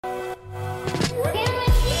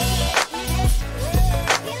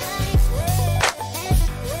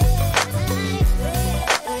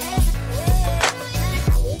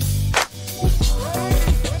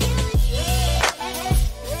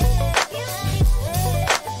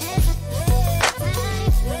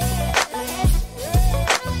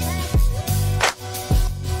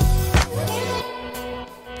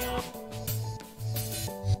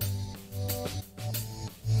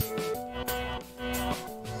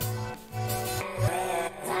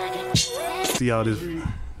see all this.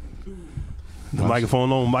 The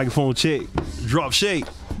microphone on, microphone check, drop shake.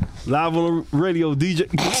 Live on the radio, DJ.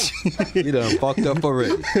 You done fucked up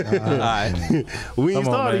already. All right. We ain't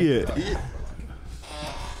started yet.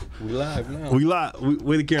 We live now. We live.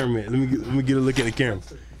 Where the camera at? Let me get a look at the camera.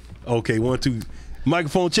 Okay, 1, 2.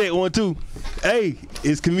 Microphone check, 1, 2. Hey,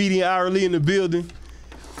 it's comedian Ira Lee in the building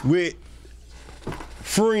with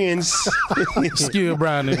friends. Skill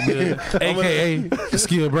Brown in the building, a.k.a.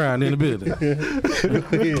 Skill Brown in the building.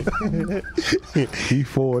 He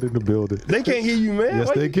Ford in the building. They can't hear you, man.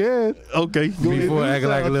 Yes, they can. Okay. Before acting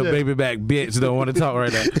like a little baby back bitch, don't want to talk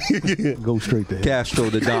right now. Go straight there. Castro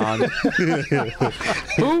the Don.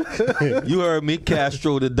 Who? You heard me,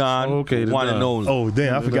 Castro the Don. Okay, the one Don. and only. Oh,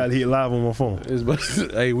 damn, I forgot to hit live on my phone.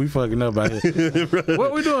 Hey, we fucking up out here.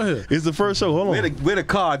 What we doing here? It's the first show. Hold on. Where the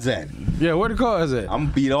cards at? Yeah, where the cards at? I'm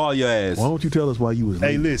gonna beat all your ass. Why don't you tell us why you was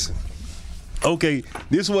Hey, late? listen. Okay,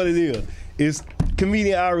 this is what it is. It's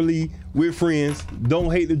comedian Ira Lee with friends. Don't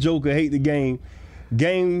hate the Joker, hate the game.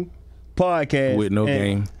 Game podcast. With no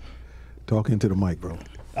game. Talk into the mic, bro.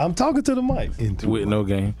 I'm talking to the mic. Into With no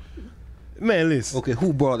game. Man, listen. Okay,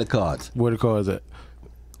 who brought the cards? Where the cards at?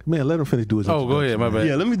 Man, let him finish doing his Oh, go ahead, my bad.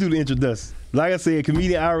 Yeah, let me do the introduction. Like I said,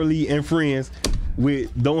 comedian Ira Lee and friends with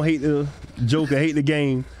Don't Hate the Joker, hate the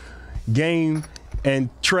game and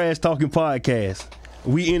trash talking podcast.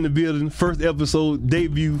 We in the building. First episode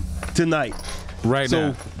debut tonight. Right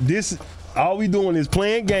now. So this, all we doing is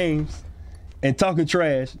playing games and talking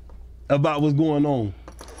trash about what's going on.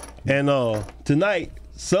 And tonight,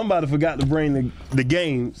 somebody forgot to bring the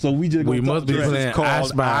game, so we just We gonna must be talk trash. playing I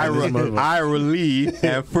Spy. Ira Lee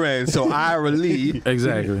and friends. So Ira Lee.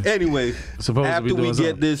 Exactly. Anyway, Supposed to after be we doing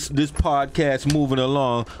get something. this podcast moving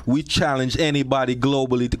along, we challenge anybody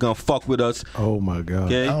globally to come fuck with us. Oh my God.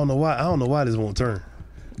 Okay. I don't know why this won't turn.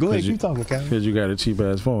 Go ahead, you- keep talking, Calvin. Because you got a cheap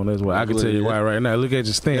ass phone. That's why I can tell you why right now. Look at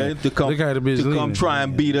your stand. To come, Look how the bitch to come leaning. try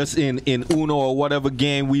and beat us in Uno or whatever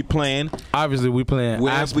game we playing. Obviously, we playing I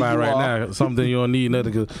Wherever Spy you right are. now. Something you don't need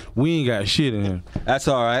nothing because we ain't got shit in here. That's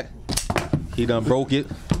all right. He done broke it.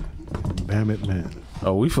 Damn it, man.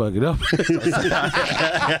 Oh, we fuck it up. That's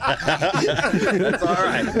all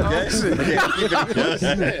right.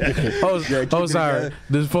 Oh, sorry.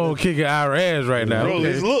 This phone kicking our ass right now. Bro,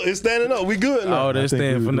 Okay. it's standing up. We good now. Oh, they're I think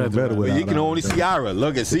staying we for were doing nothing. better without You can Ira, only dog. see Ira.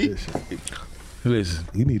 Look and see. Listen.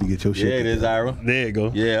 You need to get your shit. Yeah, it is Ira. There you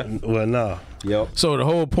go. Yeah. Well, nah. Yep. So the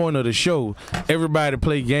whole point of the show, everybody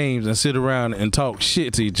play games and sit around and talk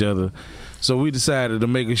shit to each other. So we decided to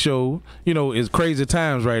make a show. You know, it's crazy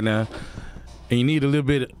times right now, and you need a little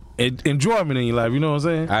bit of enjoyment in your life. You know what I'm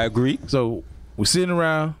saying? I agree. So we're sitting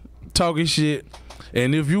around talking shit.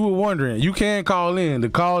 And if you were wondering, you can call in. The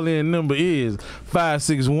call-in number is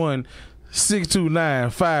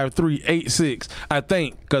 561-629-5386. I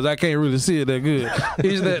think, because I can't really see it that good.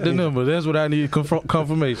 Is that the number? That's what I need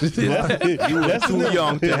confirmation. That's too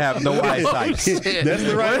young to have no eyesight. That's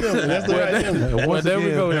the right number. That's the right number. Well, Once there we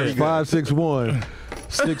again, go. There.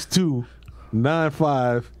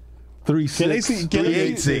 561-62-95-36. Can they see? Can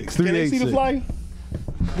they see? Can they see the flyer?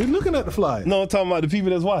 We're looking at the flyer. No, I'm talking about the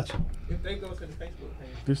people that's watching. If they go to the Facebook page.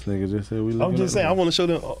 This nigga just said we. I'm just saying. I want to show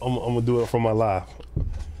them. I'm gonna do it from my live.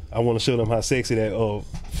 I want to show them how sexy that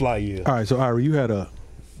flyer is. All right, so Ira, you had a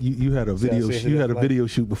video say you had a like- video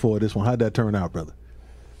shoot before this one. How'd that turn out, brother?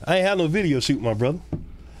 I ain't had no video shoot, my brother.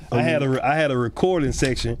 I had a recording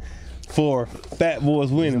section for Fat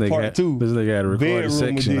Boys Winning Part 2. This nigga had a recording Bedroom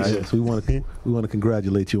section. edition. Yes, we want to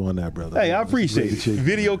congratulate you on that, brother. Hey, I appreciate it.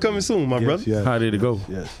 Video coming soon, my brother. Yes, How did it go?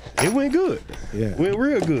 yes. It went good. Yeah. Went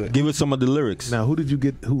real good. Give us some of the lyrics. Now, who did you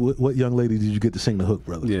get? What young lady did you get to sing the hook,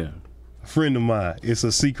 brother? Yeah. A friend of mine. It's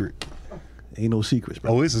a secret. Ain't no secrets,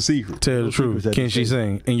 brother. Oh, it's a secret. Tell the truth. secrets at Can the she table.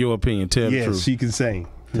 sing? In your opinion, tell the Yes, truth. she can sing.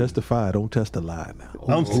 Testify, don't test a lie now.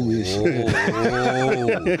 I'm You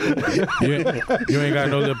ain't got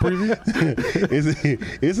no little preview?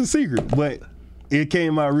 it's a secret, but it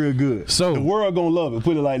came out real good. So- the world gonna love it.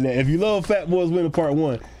 Put it like that. If you love Fat Boys Winning Part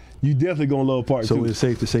 1, you definitely gonna love Part 2. So it's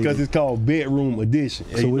safe to say because that- it's called Bedroom Edition.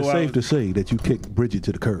 And So you it's know safe to say that you kicked Bridget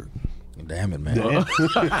to the curb. Damn it, man. Damn it,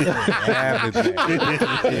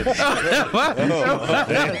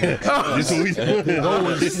 This what we doing.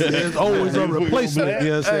 There's always a replacement.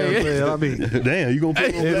 Yes, I mean, Damn, you gonna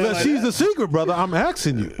put unless she's the secret, brother, I'm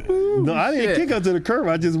asking you. No, I didn't kick her to the curb.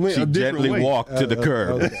 I just went She a different gently way. walked to the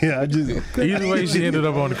curb. Yeah, I just Either way, she ended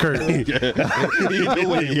up on the curb. Either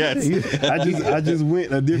way, yes. I just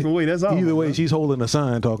went a different way. That's all. Either way, she's holding a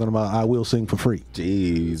sign talking about "I will sing for free."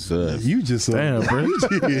 Jesus. You just Damn, bro.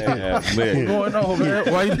 Yeah, What's man. going on,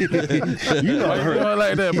 man? Why you doing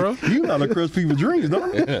like that, bro? You know how to crush people's dreams,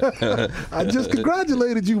 don't you? I just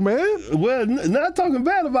congratulated you, man. Well, not talking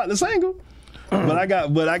bad about the single, but I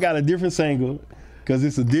got a different single because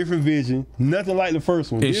it's a different vision. Nothing like the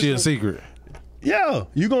first one. Is This she a one- secret? Yeah,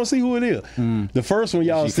 you gonna see who it is. The first one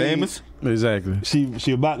y'all She see, famous? Exactly.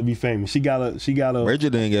 She about to be famous. She got a Bridget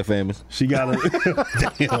didn't get famous.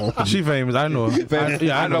 Damn. She famous. I know her.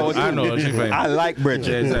 I know her. She famous. I like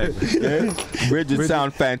Bridget. Yeah, exactly. Bridget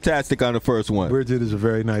sound fantastic on the first one. Bridget is a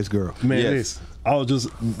very nice girl. Man, Yes. listen, I was just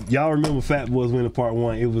y'all remember Fat Boys Winter Part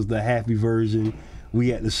 1? It was the happy version.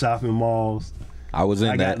 We at the shopping malls. I was in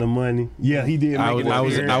I that. got the money. Yeah, he did. I Make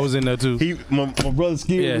was in there too. my brother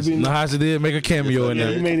Skill Yes, was in. Nahasa did make a cameo in Yeah,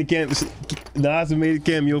 he there. made a cameo. Nahasa made a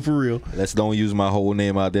cameo for real. Let's don't use my whole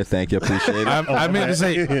name out there. Thank you. Appreciate it. I meant to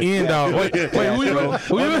say end dog. Wait, who you?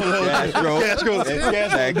 Castro.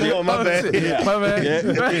 Thank you. My bad. Yeah. My bad.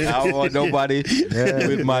 Yeah. I don't want nobody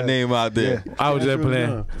with my name out there. I was just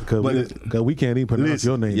playing. Because we can't even pronounce Listen,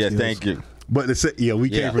 your name. Yeah, Skills. thank you. But we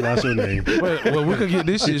can't Yeah. pronounce your name. Well, we could get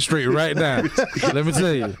this shit straight right now. Let me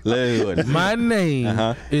tell you. Let My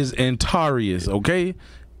name is Antarius, okay?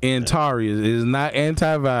 Antarius. It is not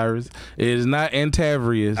antivirus. It is not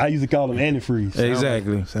Antavrius. I used to call him antifreeze.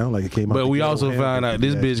 Exactly. Sound like it came out. But the we ghetto also hamburger found out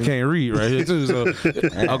this from bitch that. can't read right here too. So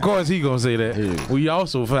of course he gonna say that. We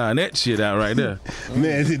also found that shit out right there.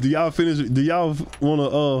 Man, do y'all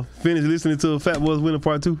want to finish listening to Fat Boys Winter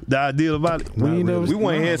Part 2? The idea about it? We ain't never- We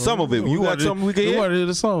want to hear some of it. You want something we can We hear? want to hear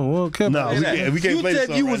the song. Well, kept No, we can't You play the said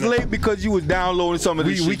song you right was now. late because you was downloading some of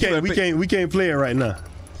this We shit. can't play it right now.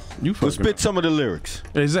 you Well, fucking spit some of the lyrics.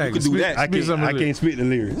 exactly. You could do that. I can't spit the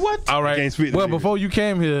lyrics. What? All right. can't spit the Well, lyrics. before you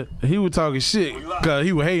came here, he was talking shit because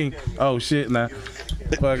he was hating. Oh shit! Now,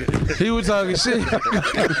 fuck it. He was talking shit.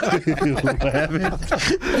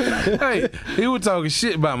 Hey, he was talking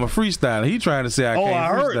shit about my freestyle. He trying to say I Oh, can't I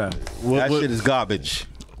heard. freestyle. That shit is garbage.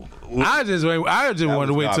 I just wanted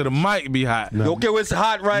to was wait till the mic be hot. Okay, well, it's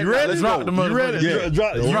hot right now. Let's Drop go. the You ready? motherfucker. Yeah.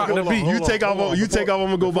 Drop the beat. You take off. I'm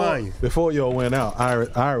gonna go behind you. Before y'all went out,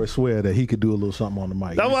 Iris swear that he could do a little something on the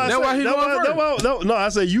mic. That's why That's why he going first. No, I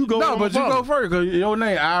say you go. No, I'm but you follow. go first because your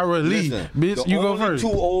name Ira Lee, Listen, bitch. the You go only first.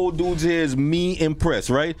 Two old dudes here is me and Press,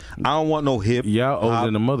 right? I don't want no hip. Y'all older hop,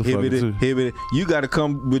 than the motherfucker, hibbity, too. hibbity. You got to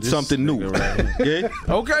come with something new. Okay?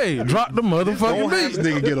 Okay, drop the motherfucking Don't have this beat.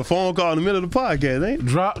 nigga get a phone call in the middle of the podcast, ain't?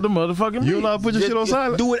 Drop the motherfucking beat. You know how to put your shit on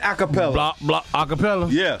silent? Do it a cappella. Block,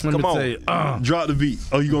 acapella. Yeah, Let me come on. tell you, Drop the beat.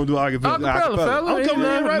 Oh, you gonna do acapella? acapella, fella. I'm Ain't coming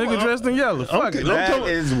in nothing. right Nigga behind- dressed in yellow. Fuck it. That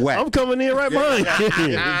is whack. I'm coming in right behind you.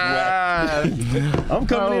 I'm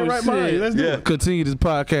coming in Oh, right behind you. shit. Let's do it. Continue this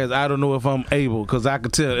podcast. I don't know if I'm able because I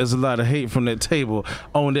could tell there's a lot of hate from that table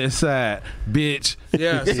on that side, bitch.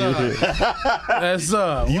 Yeah, sir. That's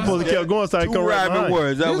up. You supposed to keep going so I Two come right rhyming behind you.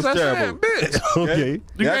 words. That was terrible. bitch. Okay. You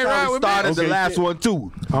That's can't how ride we with started me. the Okay. last one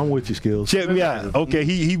too. I'm with you, Skills. Check me out. Okay,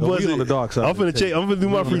 he we buzzed on the dark side I'm of the finna check. I'm finna do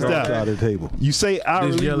my On the dark side freestyle. of the table. You say Ira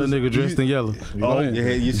This Lee yellow was- nigga dressed in yellow. Oh, Yeah,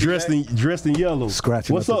 you see dressed in yellow.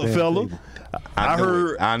 Scratching What's up up, the damn fella? table. I knew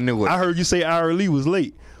heard. it. I knew it. I heard you say Ira Lee was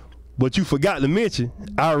late, but you forgot to mention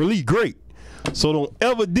Ira Lee great. So don't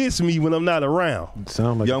ever diss me when I'm not around.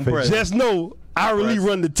 Sound like Young a fake- Press. Just know Ira Lee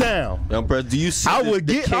run the town. Young Press, do you see I this- would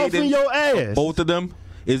the get off in cadence your ass. Both of them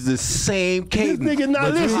is the same cadence. nigga not but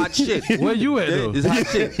it's listening. hot shit. Where you at though? It's hot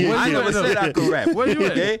shit. Where I you never at, though? said I could rap. Where you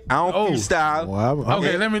at? Okay? I don't Oh. freestyle. Well,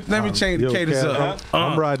 Okay, let me change the Yo, cadence Cat, up.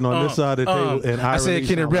 I'm riding on this side of the table, and I said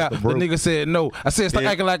Kenny Rap. The nigga said no. I said stop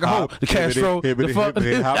acting like a hoe. The Castro. The fuck.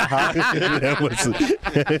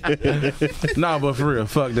 Nah, but for real,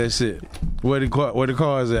 fuck that shit. Where the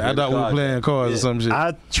cars at? I thought we were playing cars or some shit.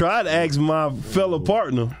 I tried to ask my fellow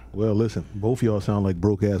partner. Well, listen, both y'all sound like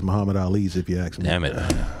broke ass Muhammad Ali's if you ask me. Damn it.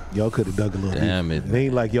 Y'all could have dug a little Damn deeper. it. It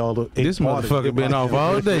ain't like y'all. Ain't This part of motherfucker it. been off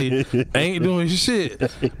all day. Ain't doing shit.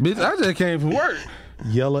 Bitch, I just came from work.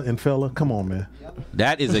 Yella and fella, come on, man.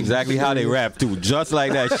 That is exactly how they rap too. Just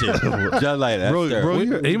like that shit. Just like that. Bro, That's terrible.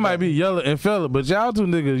 you- He might be yellow and fella, but y'all two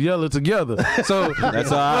niggas yellow together. So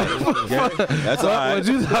That's all right. Okay? That's all right. what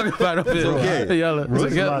you talking about up here? okay. Yellow Bro,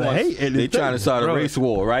 it's a lot of together. hate at They this trying to start a race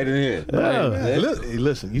war right in here. Yeah. Hey,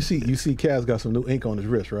 listen, you see, Kaz got some new ink on his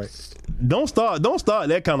wrist, right? Don't start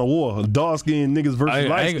that kind of war. Dark skinned niggas versus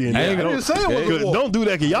light skinned. I ain't I didn't say it was a war. Don't do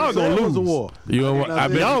that, cause y'all gonna It was lose. a war. You know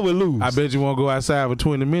what? Y'all will lose. I bet you won't go outside for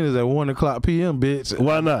 20 minutes at 1 o'clock p.m., bitch.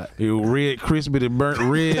 Why not? You red, crispy, the burnt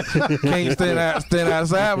red. Can't stand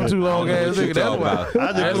outside for too long, ass nigga. That's why.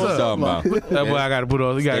 I just talking about. That's why I got to put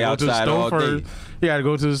on. You got to go to the outside stove all first. day. You got to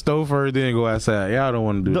go to the stove first, then go outside. Y'all don't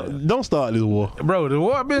want to do that. Don't start this war. Bro, the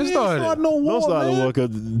war been started. Start no war, Don't start the man. war, cause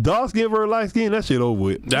dark skin versus light skin, that shit over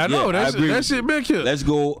with. I know. Yeah, I agree. That shit been killed. Let's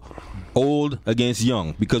go old against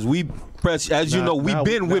young because we press. As you know, we've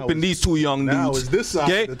been whipping these two young now dudes. it's this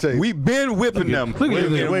side of the table. We've been whipping them. look at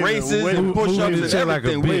in this. Wait a races minute, and wait, push-ups moving and the chair like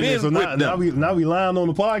a everything. We've bitch. been So whipping them. now we lying on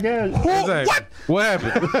the podcast. Exactly. What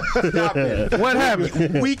happened? Stop it. What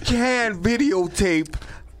happened? We can videotape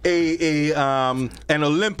an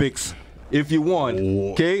Olympics if you want.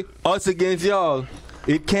 Okay, us against y'all.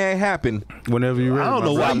 It can't happen. Whenever you ready. I don't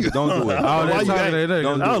know my why brother. you Don't do it. Oh, why that's you talking act- that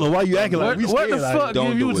nigga. I don't know why you acting like we What the scared. fuck Don't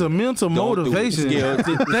give you do the it. mental Don't do it. motivation Scale. to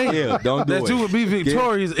think Scale. Don't do that it. you would be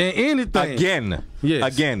victorious in anything? Again.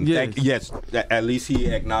 Yes. Again. Yes. Yes. At least he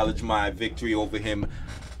acknowledged my victory over him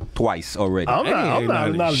twice already. I'm ain't not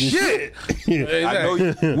acknowledging shit. I know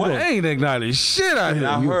you. What? I ain't acknowledged shit out here.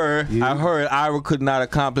 I heard Ira could not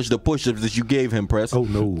accomplish the push-ups that you gave him, Press. Oh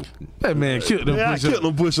no! That man killed them Yeah, I push-ups. killed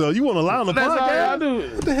them push-ups. You want to lie on the That's all y'all podcast?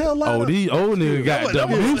 do. What the hell? Oh, these old niggas got the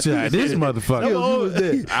boot shot. This motherfucker. You was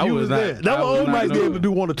there. I You was not. there. That I was was old not You might be know. able to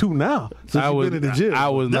do 1 or 2 now since I you've was. been in the gym. I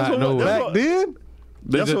was That's not what- know. that's Back what- then.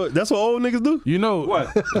 That's what old niggas do. You know What?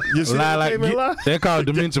 You see lie that like statement lie? they call it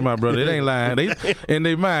dementia, my brother. It ain't lying. They in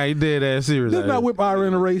their mind, he dead ass serious. Didn't I whip Ira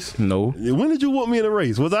in a race? No, When did you whoop me in a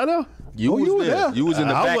race? Was I there? You you was was there. there. You was in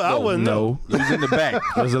the back. I though. wasn't there. no. You was in the back.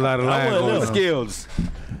 There's a lot of lying wasn't going there. on. Skills.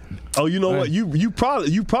 Oh, you know what? You probably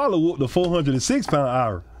whooped the 406-pound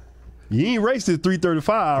hour. You ain't raced this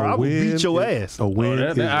 335 hour. I would beat your ass. A win. That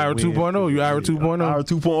is a Ira win. 2.0. You Ira 2.0. Hour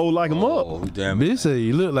 2.0 like him up. Oh, damn it. Bitch say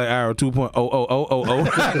you look like Ira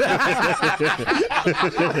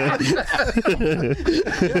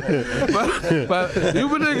 2.00000. But you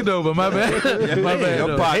been nigga though, but my bad. My bad. Your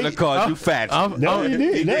though. partner called you fat. No, he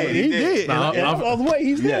did. He did. Nah, And I was waiting.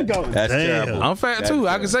 He's still going. That's terrible. I'm fat too.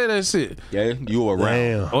 I can say that shit. Yeah, you were around.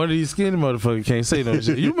 Damn. One of these skinny motherfuckers can't say no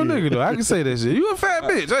shit. You my nigga though. I can say that shit. You a fat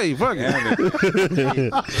bitch. Hey, fuck it. Damn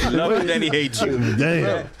it. Love him, then he hates you.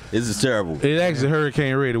 Damn. This is terrible. It's actually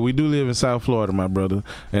hurricane ready. We do live in South Florida, my brother,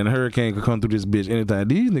 and a hurricane could come through this bitch anytime.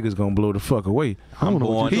 These niggas gonna blow the fuck away. I don't know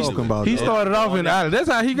what born you're in talking it. about. He though. started off in the island. That's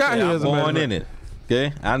how he got here. I'm As a matter born of in fact. it.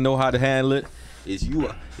 Okay, I know how to handle it. It's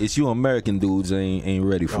you American dudes ain't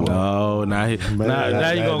ready for it. Oh, now you gonna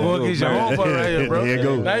go against your homeboy right here, bro. There you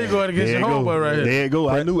go. Now you going against There your you go. homeboy right here. There you go.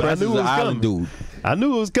 I knew Press it is was an island coming. dude. I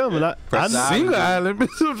knew it was coming. I Press knew. the Single island,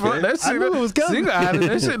 bitch. That shit, knew it was coming. Single island,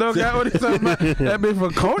 that shit don't got what he's talking about. That bitch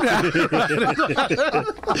from Coney Island.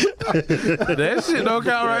 That shit don't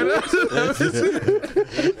count right now.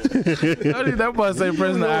 That boy say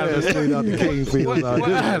President Island. Straight out the cane fields out What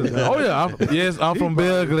there. island? Oh yeah, I'm from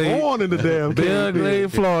Belgrade. Born in the damn cane field.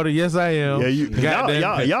 Belgrade, Florida. Yes, I am.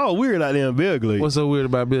 Yeah, y'all weird out there in Belgrade. What's so weird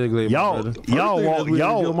about Belgrade? Y'all brother? Your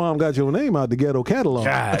walk. mom got your name out the ghetto catalog.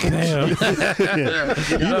 God damn.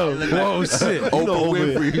 Whoa,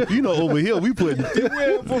 shit. You know, over here we put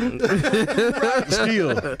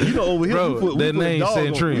still. You know, over here Bro, we put that name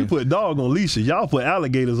Centurion. we put dog on leashes. Y'all put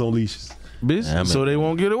alligators on leashes. Bitch, Yeah, man. so they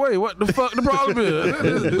won't get away. What the fuck the problem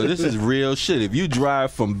is? But this is real shit. If you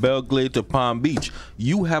drive from Belgrade to Palm Beach,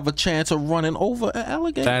 you have a chance of running over an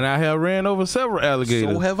alligator. And I have ran over several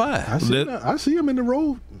alligators. So have I. I see him in the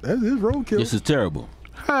road. That's his roadkill. This is terrible.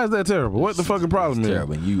 How is that terrible? What the fucking problem It's is?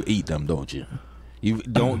 terrible. You eat them, don't you? You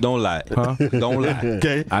don't lie. Huh? Don't lie.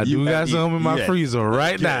 Okay. I do got some in my freezer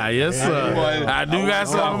right now. Yes, sir. I do got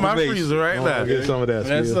some in my freezer right now. Get some of that.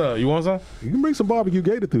 Yes, Spill. sir. You want some? You can bring some barbecue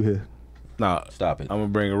gator through here. Nah. Stop it. I'm gonna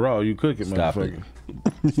bring it raw. You cook it, Stop motherfucker.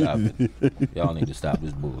 it. Stop it. Y'all need to stop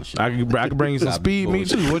this bullshit. I can bring you some Stop speed meat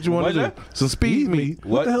bullshit. too. What you want to What do? Some speed meat.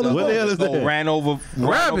 What the hell is that? that? Ran over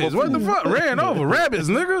Rabbits. What the fuck? Ran over rabbits,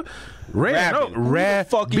 nigga. Ran over. Who the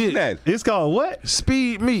fuck is that? It's called what?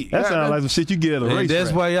 Speed meat. That sounds like some shit you get at a And race.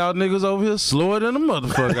 that's why y'all niggas over here slower than a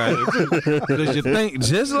motherfucker out here. Because you think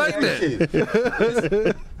just like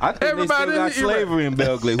that. I think Everybody they still got in the- slavery in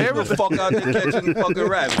Belgrade. Who the fuck out there catching fucking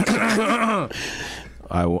rabbits?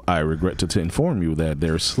 I regret to inform you that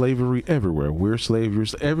there's slavery everywhere. We're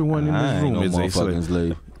slaves. Everyone in I this ain't room no is a motherfucking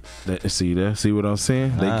slave. slave. See that? See what I'm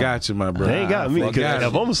saying? They got you, my brother. They ain't got me. fuck 'Cause that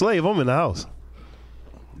if shit. I'm a slave, I'm in the house.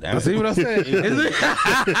 See what I'm saying? You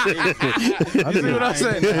see what I'm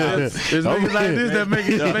saying? It's niggas like this that make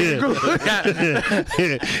it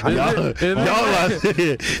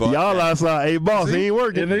cool. Y'all outside. Hey, boss, he ain't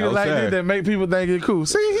working. And niggas like this that make people think it's cool.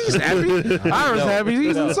 See, he's happy. Ira's happy.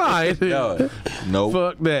 He's inside. No.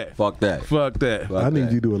 Fuck that. Fuck that. Fuck that. I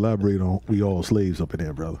need you to elaborate on we all slaves up in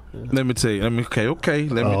there, brother. Let me tell you. Okay.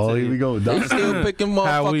 Let me tell you. Here we go. They still picking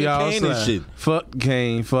How we motherfucking all Kane and slide. shit. Fuck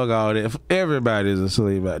Kane. Fuck all that. Everybody's a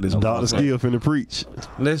slave out this. Dr. Skill finna preach.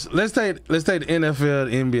 Let's take the NFL,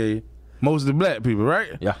 the NBA. Mostly black people, right?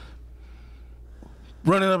 Yeah.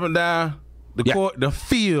 Running up and down the court, the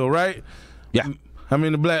field, right? Yeah. How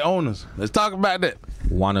many black owners? Let's talk about that.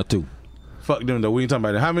 1 or 2. Fuck them though. We ain't talking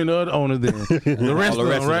about that. How many other owners then? The rest of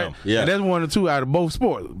them, right? Yeah. And that's 1 or 2 out of both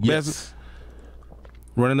sports. Yes. Best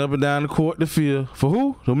running up and down the court, the field. For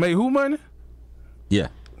who? To make who money? Yeah.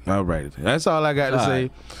 All right. That's all I got to say.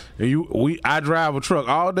 And I drive a truck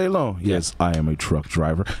all day long. Yes, I am a truck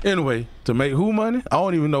driver. Anyway, to make who money? I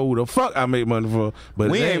don't even know who the fuck I make money for. But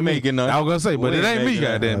We it ain't me. making none. I was gonna say, but We it ain't ain't me, making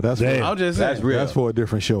none. goddamn. That's I'm just saying. That's real. That's for a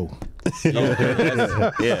different show.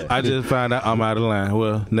 Yeah. I just found out I'm out of line.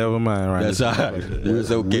 Well, never mind. Right. That's all right. That's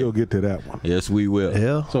okay. We'll get to that one. Yes, we will.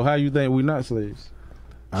 Yeah. So how you think we not slaves?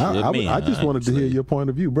 I just wanted to hear slave. your point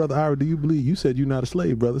of view, brother. Ira, do you believe you said you're not a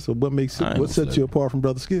slave, brother? So what sets slave. you apart from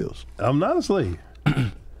Brother Skills? I'm not a slave.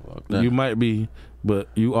 You might be, but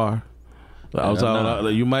you are. I was talking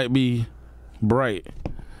about, you might be bright.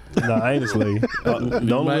 Nah, I ain't a slave.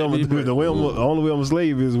 The only way I'm a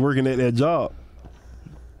slave is working at that job.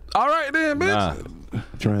 All right then, bitch. Nah.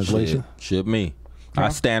 Translation. Shit me. I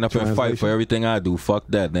stand up and fight Translation. for everything I do. Fuck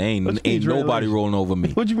that. There ain't What you mean nobody translation? rolling over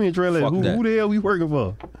me. What you mean, Trey? Fuck Who that. the hell we working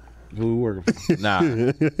for? Who we working for? Nah.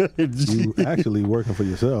 You actually working for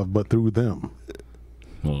yourself, but through them.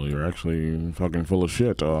 Well, you're actually fucking full of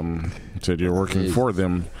shit. Said you're working for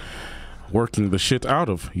them, working the shit out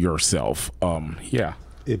of yourself. Yeah.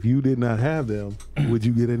 If you did not have them, would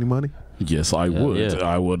you get any money? Yes, I would. yeah.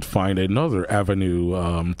 I would find another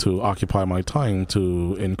avenue to occupy my time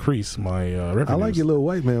to increase my revenues. I like your little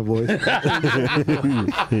white man voice.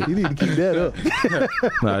 You need to keep that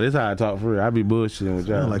up. Nah, this how I talk for real. I be bullshitting with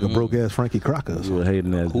y'all. Sound like a broke ass Frankie Crocker. or something. You a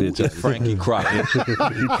hating ass Who bitch. is Frankie Crockett?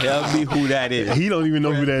 Tell me who that is. He don't even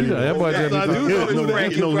know who that is. That boy just be I do talking- know who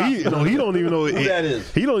Frankie He don't even know Who that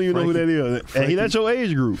is. He don't even know who that is. And he that's your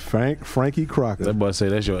age group. Frankie Crocker. That boy say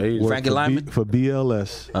that's your age. Worked Frankie for Lyman? for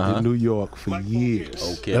BLS in New York for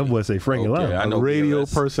years. Okay. That boy say Frankie Okay, Lyman. I A know radio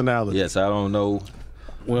BLS. personality. Yes, I don't know.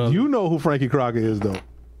 Well, You know who Frankie Crocker is, though.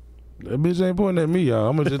 that bitch ain't pointing at me, y'all.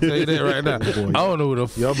 I'm gonna just tell you that right now. I don't know who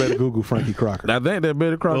the Y'all better Google Frankie Crocker. I think that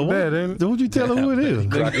better cross dad, ain't it? Don't you tell him who it is?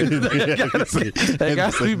 That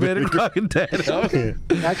got to be better crossing dad.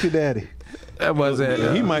 Ask your daddy. That boy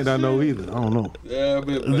said, He might not know either. I don't know. Yeah,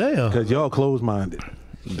 Damn. Because y'all closed-minded.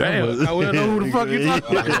 damn, I wouldn't know who the fuck you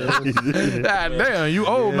talking about. God damn, you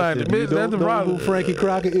old minded, If you bitch. That's don't the know problem. who Frankie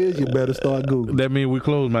Crocker is, you better start Googling. That mean we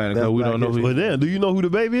close minded because That's we don't know black who. But damn, do you know who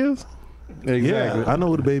the baby is? Exactly. I know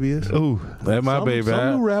who the baby is. Ooh. That's my Some- baby.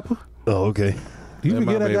 Some new rapper. Oh, okay. You That my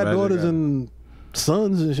forget I baby, got I just daughters got- and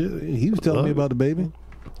sons and shit. He was telling me about the baby.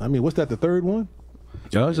 I mean, what's that, the third one?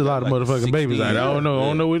 Yo, there's a lot of Like motherfucking 16, babies out there. I don't know. I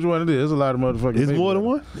don't know which one it is. There's a lot of motherfucking It's babies more than out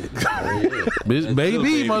one? there. Bitch,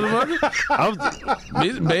 baby, motherfucker.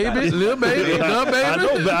 Bitch, baby, little baby, little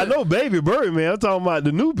baby. I know baby Bird, man. I'm talking about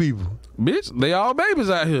the new people. Bitch, they all babies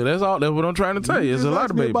out here. That's all. That's what I'm trying to tell you. It's a Just lot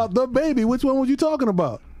asked of me babies. about the baby. Which one was you talking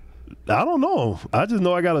about? I don't know. I just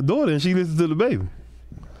know I got a daughter and she listens to the baby.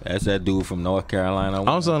 That's that dude from North Carolina.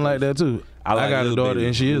 I'm something like that too. I like got a Lil daughter Baby.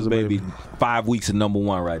 and she is a Lil baby. 5 weeks at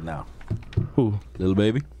 #1 right now. Who? Little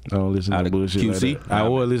baby. I don't listen Out to of bullshit QC? like that. I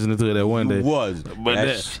was listening to it that one day. You was. But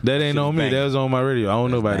that ain't on me. That was on my radio. I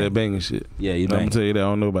don't know about that banging shit. Yeah, you I'm gonna banging. tell you that. I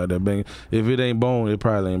don't know about that banging. If it ain't bone, it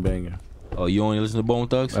probably ain't banging. Oh, you only listen to Bone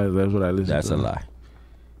Thugs? That's what I listen That's to. a lie.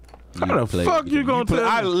 How the fuck you gonna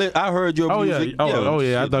tell me? I heard your Oh yeah, music. oh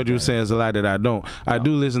yeah. I shit, thought you were saying it's a lie that I don't. I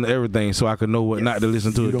do listen to everything, so I can know what not to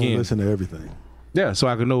listen to You don't again. listen to everything. Yeah, so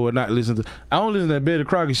I can know what not to listen to. I don't listen to that Betty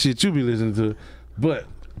Crocker shit you be listening to, but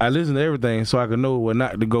I listen to everything so I can know what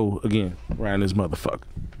not to go again around this motherfucker.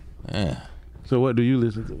 Yeah. So what do you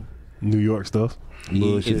listen to? New York stuff. He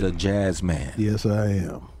Bullshit. is a jazz man. Yes, I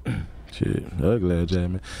am. Shit, ugly ass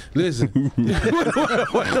Jamie. Listen,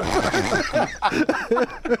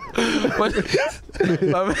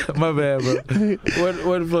 my bad, bro.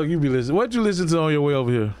 What the fuck you be listening? What you listen to on your way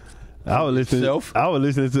over here? I was listening. Yourself? I was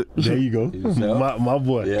listening to. There you go. Yourself? My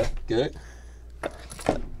boy. Yeah, good.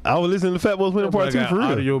 I was listening to Fat Boys Winning Part 2 got for real.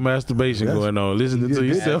 audio masturbation going on. Listening to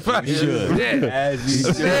yourself. As you should. As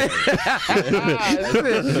you should.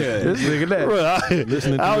 This nigga that. Bro,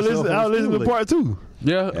 Listening to I was yourself on listening to Kool-Aid. Part 2.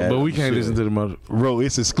 Yeah, but we can't listen to the mother. Bro,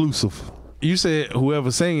 it's exclusive. You said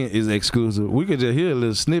whoever singing is exclusive. We could just hear a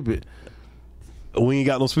little snippet. We ain't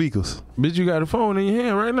got no speakers. Bitch, you got a phone in your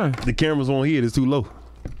hand right now. The cameras won't hear it. It's too low.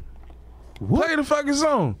 Play the fucking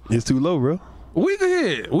song. It's too low, bro. We could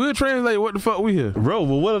hear it. We'll translate what the fuck we hear. Bro,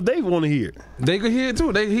 but what if they want to hear it? They could hear it too.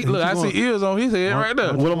 Look, I see ears on his head right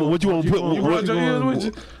there. What you want to put? You brought your ears with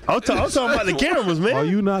you? I'm talking about the cameras, man. Are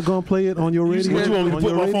you not gonna play it on your radio? What you want me to on put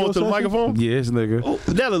your my radio phone to the session? microphone? Yes, nigga. Oh,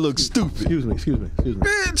 that'll look stupid. Excuse me.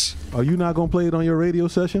 Bitch. Are you not gonna play it on your radio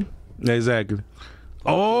session? Exactly.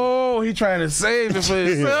 Oh, he trying to save it for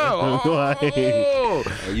himself. Oh,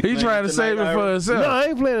 he trying to save it for himself. No, I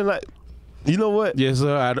ain't playing it like. You know what? Yes,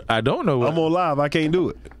 sir. I don't know what. I'm on live. I can't do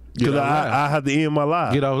it because off live. I have to end my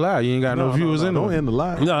live. Get off live. You ain't got no viewers in Don't there. end the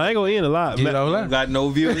live. No, I ain't gonna end the live. Get Man, off live. Got no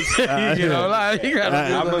views. Get off live. You got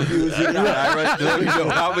How many views you got? Let me know.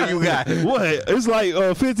 How many you got? what? It's like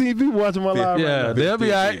 15 people watching my live. Yeah, right now. they'll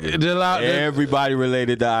be all right. Just allow- Everybody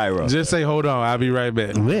related to Ira. Just say, hold on. I'll be right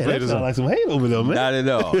back. Man, Play that the sounds song. like some hate over there, man. Not at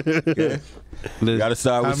all. Okay. Listen, Gotta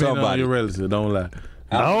start with how many somebody. Your relative, don't lie.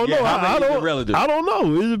 I don't know. How many I of your don't. relatives? I don't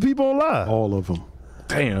know. Is it people on live? All of them.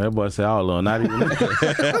 Damn, that boy said all of them. Not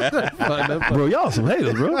even. Bro, y'all some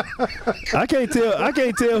haters, bro. I can't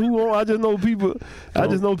tell who on. I just know people. I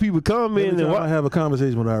just know people come in Every and time I watch. have a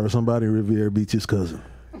conversation with Ira, somebody in Riviera Beach his cousin.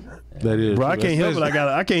 That is. Bro, I true. can't help it.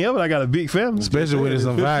 I can't help it. I got a big family. Especially when it's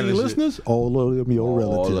some 50 violence. shit. listeners, all of them your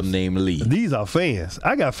relatives. All of them named Lee. These are fans.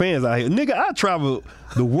 I got fans out here, nigga. I travel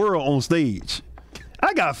the world on stage.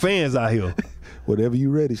 I got fans out here. Whatever you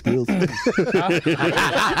ready, Skills. Nah.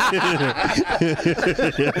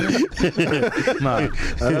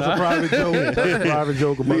 That's a private joke. That's a private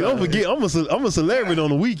joke about Nigga, don't forget, I'm a celebrity on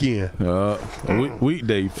the weekend.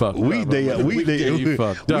 Weekday, fuck. Weekday, you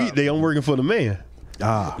fucked up. weekday, I'm working for the man.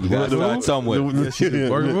 You gotta start somewhere. Working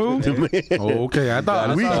food? The man. Oh, okay. I thought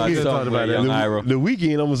The we weekend, talked about young that. Ira. The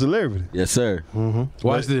weekend, I'm a celebrity. Yes, sir.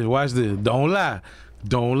 Watch this. Don't lie.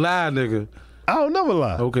 Don't lie, nigga. I don't never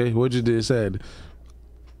lie. Okay, what you did Saturday?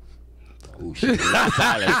 Oh, shit.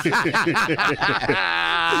 Silence.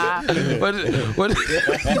 What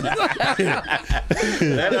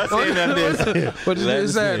Let us in on this. you did Let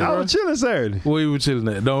us Saturday, I bro? was chilling Saturday. Where you were chilling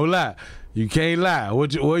at? Don't lie. You can't lie.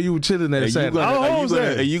 Where you were chilling at Saturday?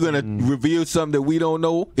 Are you gonna reveal something that we don't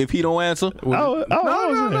know if he don't answer? No.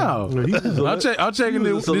 I'm checking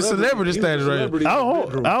the celebrity status right now. I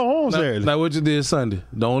was home Saturday. Like what you did Sunday.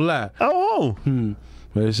 Don't lie. I was home.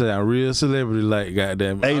 They say I'm real celebrity like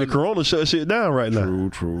goddamn. Hey, the Corona shut shit down right now.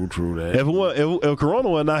 True that. If Corona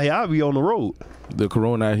wasn't out here, I'd be on the road. The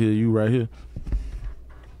Corona out here, you right here.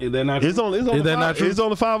 Is that not true? It's only Is that not true? It's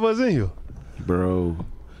only 5 of us in here. Bro.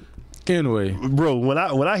 Anyway. Bro, when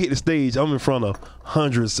I hit the stage, I'm in front of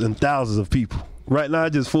hundreds and thousands of people. Right now,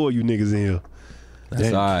 just 4 of you niggas in here.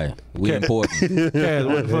 That's all right. We important. Kaz,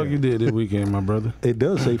 what the fuck you did this weekend, my brother? It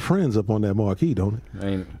does say friends up on that marquee, don't it?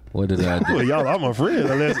 Ain't it? What did I do? Well, y'all are my friends,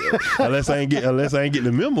 unless I ain't getting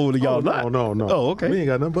the memo that y'all not. No. Oh, okay. We ain't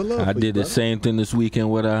got nothing but love. I for did you, the brother. same thing this weekend.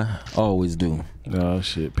 What I always do. Oh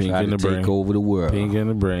shit, pink Try in to the brain. take over the world. Pink in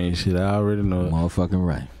the brain. Shit, I already know it. Motherfucking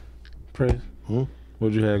right. Press.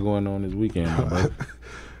 What you had going on this weekend, my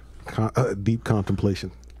brother? Deep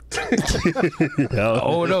contemplation.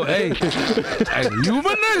 Oh no, hey, you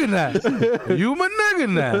my nigga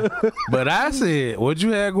now. But I said, what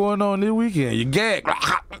you had going on this weekend? You gagged.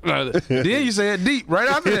 Then you said deep right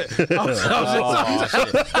after that.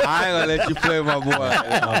 I ain't gonna let you play my boy.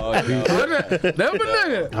 That's my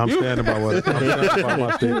nigga. I'm standing by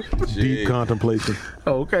my statement. Deep contemplation.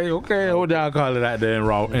 Okay. What y'all call it out there in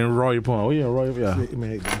Roy Point? Oh yeah, Roy. Yeah.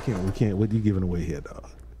 Man, we can't. What you giving away here, dog?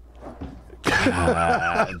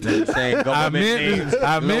 I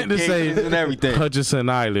meant to say and everything. Hutchinson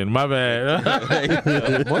Island. My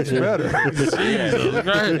bad. Much better. Jesus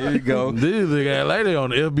Christ. There you go. These niggas lady on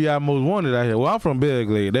the FBI Most Wanted out here. Well, I'm from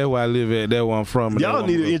Belgrade. That's where I live at. That's where I'm from. Y'all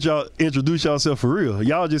need to introduce yourself for real.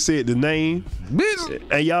 Y'all just said the name, Bitch.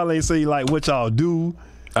 and y'all ain't say like what y'all do.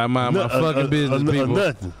 I mind my fucking business, people.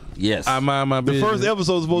 Nothing. Yes. I mind my The business. first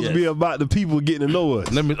episode is supposed to be about the people getting to know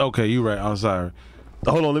us. Okay, you right. I'm sorry.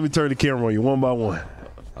 Hold on, let me turn the camera on you one by one.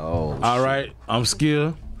 Oh. All right. I'm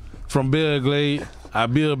Skill from Belgrade. I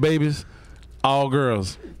build babies, all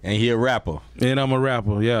girls. And he a rapper. And I'm a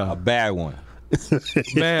rapper, A yeah. bad one.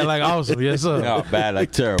 Bad like awesome, yes sir. No, bad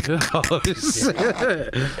like terrible.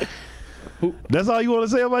 That's all you want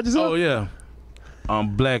to say about yourself? Oh yeah.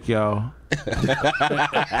 I'm black, y'all.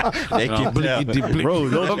 They can tell. Bro,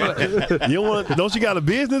 don't you got a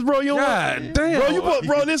business, bro? You God damn. Bro, you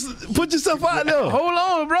put yourself out there. Hold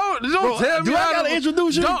on, bro. Don't tell me. Do I gotta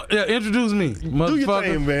introduce you? Introduce me, motherfucker. Do your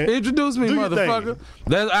thing, man. Introduce me, Do your motherfucker. thing.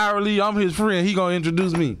 That's Ira Lee. I'm his friend. He gonna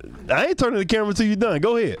introduce me. I ain't turning the camera till you done.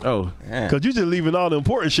 Go ahead. Oh, Cause you just leaving all the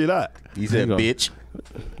important shit out. He said, go. bitch.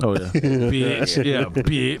 oh yeah, bitch. Yeah,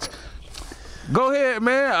 bitch. Go ahead,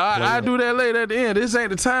 man. I do that later at the end. This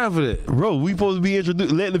ain't the time for that. Bro, we supposed to be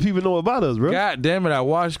letting the people know about us, bro. God damn it, I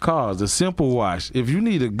wash cars. A simple wash. If you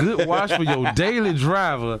need a good wash for your daily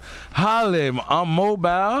driver, holler at me. I'm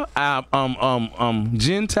mobile. I'm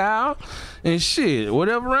Gentile. And shit,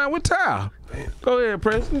 whatever around with tile. Go ahead,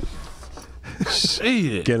 Preston.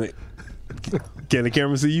 Shit. Can the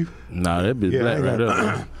camera see you? Nah, that bitch Yeah, black I right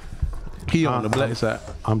got- up. He on the black side.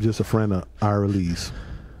 I'm just a friend of Ira Lee's.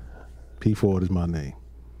 P Ford is my name.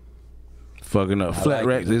 Fucking up. Flat like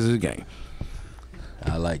racks, this is a game.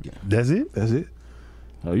 I like it. That's it? That's it.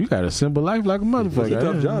 Oh, you got a simple life like a It's motherfucker. a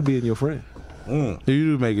tough job being your friend. You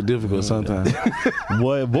do make it difficult sometimes.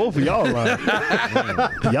 Boy, both of y'all lying.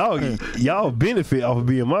 y'all benefit off of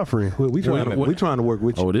being my friend. We trying to work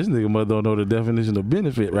with you. Oh, this nigga mother don't know the definition of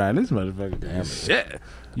benefit, right? This motherfucker. Damn shit.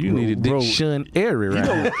 You need a dictionary,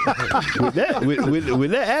 right? With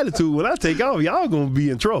that attitude, when I take off, y'all gonna be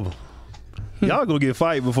in trouble. Y'all gonna get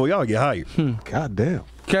fired before y'all get hired. God damn.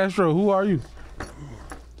 Castro, who are you?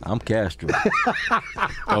 I'm Castro.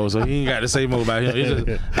 Oh, so he ain't got to say more about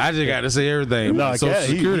him. I just got to say everything. Nah, Social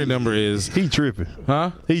security number is, He tripping. huh?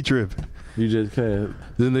 He tripping. You just can't.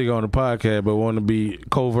 This nigga on the podcast, but want to be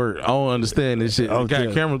covert. I don't understand this shit. Oh, Got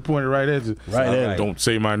yeah. cameras pointed right at you. Right at it. Don't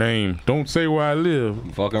say my name. Don't say where I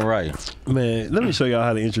live. Fucking right. Man, let me show y'all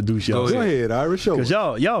how to introduce y'all. Go Go ahead, Ira. Show Cause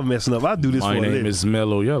us. y'all messing up. I do this My for a name living. is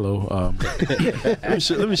Mellow Yellow.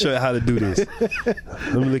 Let me show you how to do this.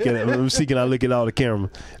 Let me look at it. Let me see, can I look at all the camera?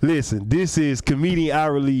 Listen, this is comedian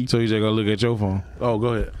Ira Lee. So you just gonna look at your phone. Oh,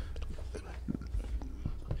 go ahead.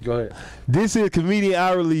 Go ahead. This is comedian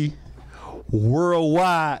Ira Lee,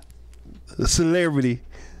 worldwide celebrity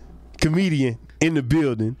comedian in the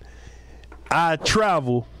building. I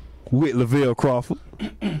travel with Lavelle Crawford,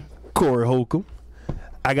 Corey Holcomb.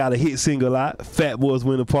 I got a hit single out, Fat Boys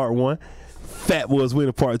Winter Part 1, Fat Boys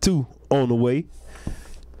Winter Part 2 on the way.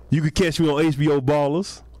 You can catch me on HBO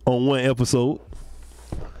Ballers on one episode.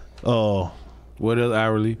 What else,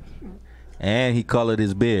 Ira? And he colored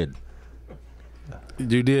his beard.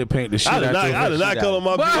 You did paint the shit out your I did not color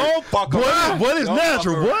my beard. Don't fuck around. What is Don't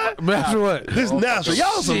natural? fuck What? That's what? This natural.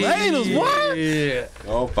 Y'all some haters. What? Yeah.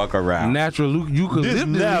 Don't fuck around. Natural eucalyptus. This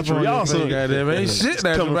natural. Y'all some goddamn ain't shit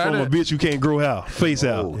natural coming about from a it. bitch you can't grow out. Face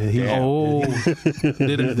out. And he- Oh,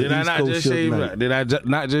 did I East not Coast just Suge shave? Knight. Did I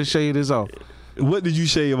not just shave this off? What did you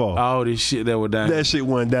shave off? All this shit that was down. That shit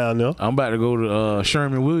went down there. I'm about to go to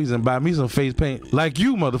Sherman Williams and buy me some face paint like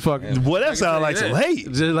you, motherfucker. Boy, that sound like some hate.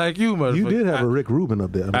 Just like you, motherfucker. You did have a Rick Rubin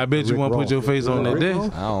up there. I bet you Rick won't put Ross. your face on that Rick desk.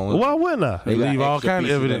 Ross? I don't Why wouldn't I? They leave all kind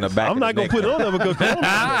of evidence. I'm not gonna put it on there because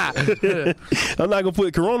Corona. I'm not gonna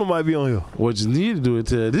put Corona might be on here. What you need to do is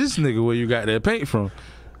tell this nigga where you got that paint from.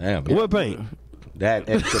 Damn, What paint? that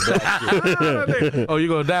extra black shit. Oh, you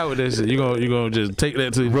gonna die with that shit. You gonna just take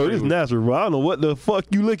that to Bro, this natural, bro. I don't know what the fuck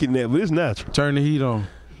you looking at, but it's natural. turn the heat on.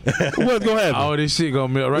 What's gonna happen? All this shit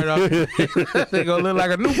gonna melt right off. They gonna look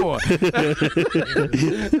like a newborn.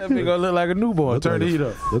 That bitch gonna look like a newborn. Turn the heat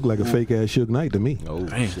up. Look like a fake ass Suge Knight to me. Oh,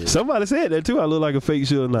 shit. Somebody said that too. I look like a fake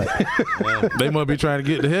Suge Knight. They must be trying to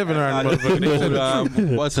get to heaven right now,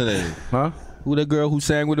 motherfucker. What's her name? Huh? Who that girl who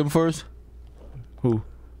sang with him first? Who?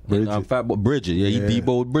 Bridget. Bridget. Yeah, he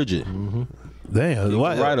deboed Bridget. Damn,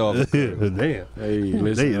 why? right off. Damn. Hey,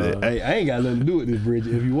 listen. Hey, I ain't got nothing to do with this,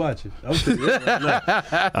 Bridget. If you watch it, I'm telling you right now.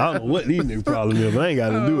 I don't know what these niggas problem is, but I ain't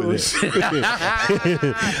got nothing to do with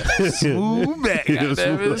that. Smooth back,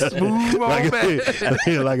 goddammit. Smooth on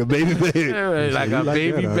back. Like a baby baby. Like You a like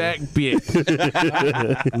baby that, back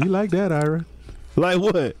bitch. We like that, Ira. Like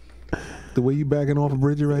what? The way you backing off of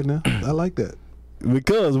Bridget right now. I like that.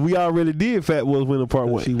 Because we already did Fat Boys Winter Part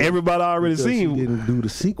 1. Everybody already Because she seen. didn't do the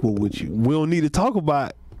sequel with you. We don't need to talk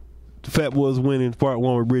about Fat Boys winning Part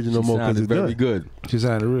 1 with Bridget no She more because sounded it's very done. good. She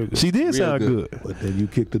sounded real good. She did Real sound good. good. But then you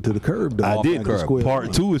kicked it to the curb, though. I did. curb.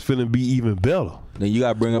 Part 2 is finna be even better. Then you got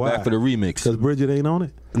to bring her Why? back for the remix. Because Bridget ain't on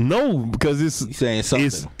it. No, because it's He's saying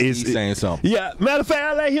something. He's saying something. Yeah, matter of fact,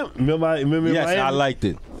 I like him. Remember Yes, Miami? I liked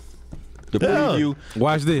it. The Yeah. preview.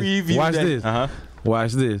 Watch this. Preview Watch that- this. Uh-huh.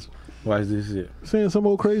 Watch this. Watch this shit. Saying some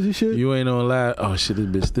old crazy shit. You ain't on live. Oh shit, this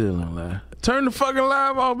bitch still on live. Turn the fucking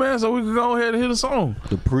live off, man, so we can go ahead and hit a song.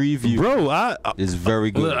 The preview Bro, is very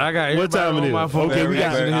good. Look, I got What everybody time it on is? my phone. Okay, we got-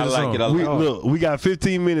 asking to hit I a like song. it. I we, like it. look, we got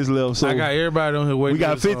 15 minutes left. So I got everybody on here waiting. we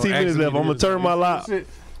got for the song, 15 minutes asking left. me I'm to gonna hit a turn my song. live.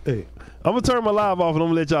 Hey, I'm gonna turn my live off and I'm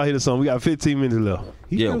gonna let y'all hit a song. We got 15 minutes left.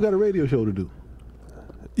 he Yeah. still got a radio show to do.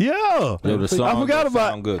 Yeah. Yo, the song I forgot don't about.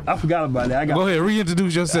 sound good. I forgot about that. Go ahead,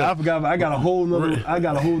 reintroduce I yourself. forgot. I got a whole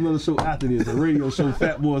nother show after this. A radio show.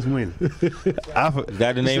 Fat Boys Winning. Is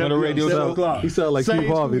that the name of the radio show? He sound like Steve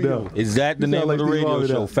Harvey now. Is that the You name sound of the like Steve radio Harvey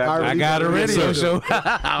show? now. Fat I got a radio show.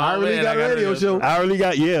 I really got a radio show. I already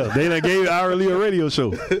got. Yeah, they done gave Hourly a radio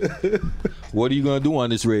show. What are you gonna do on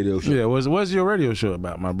this radio show? Yeah, what's your radio show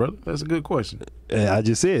about, my brother? That's a good question. I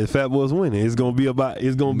just said Fat Boys Winning. It's gonna be about.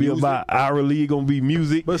 It's gonna be about Hourly. It's gonna be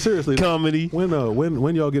music. But seriously, comedy. When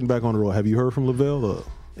y'all getting back on the road? Have you heard from Lavelle or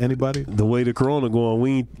anybody? The way the Corona going,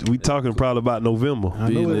 we talking probably about November. I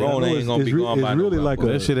know Corona ain't gonna be gone by It's really November. like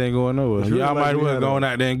That shit ain't going nowhere. It's really Y'all like might we well had go a-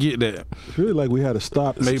 out there and get that. It's really like we had to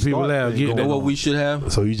stop. Make people laugh, and get go You know that. what we should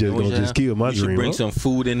have? So you just know what gonna we should just kill my we should dream, bring huh? some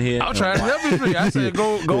food in here. I'm trying to help you. Free. I said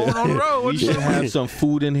go on the road. We What you should doing? have some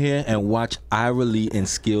food in here and watch Ira Lee and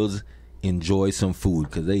Skills enjoy some food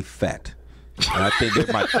because they fat. And I think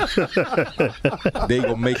they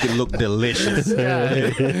gonna make it look delicious.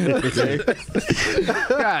 God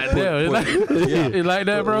damn, you like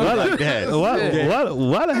that, bro? I like that.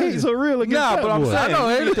 Why the hate so real against Nah, Fat but I'm Boy?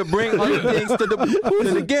 saying we need to bring other things to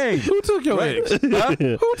the game. Who took your ex? Huh?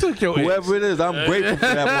 Who took your ex? Whoever it is, I'm grateful for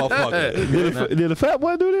that motherfucker. Did the Fat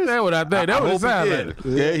Boy do this? That's what I think. I That's what it hope sounds he like.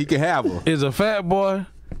 did. Yeah, he can have her. Is a fat boy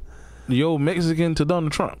the old Mexican to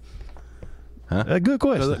Donald Trump? A good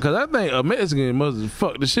question. Because I think a Mexican must have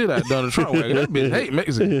fucked the shit out of Donald Trump. Like, that bitch hate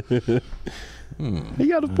Mexican. He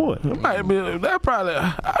got a point. Might be, that probably,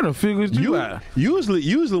 I done figured you out.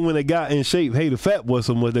 Usually when they got in shape, hate a fat boy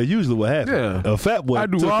so much, that's usually what happened. Yeah. A fat boy I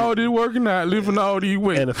do took all it. this working out, lifting all these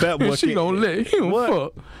weights. And the fat boy she can't- gonna let him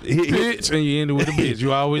What? fuck. He- Bitch, and you end it with a bitch.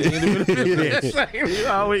 You always end it with a bitch. You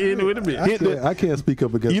always end it with a bitch. I can't speak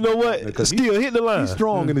up against. You know what? because Still hit the line. he's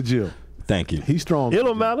strong in the gym. Thank you. He's strong. It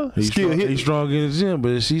don't matter. He's Still strong, hit. he's strong in the gym,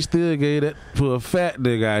 but she still gave that to a fat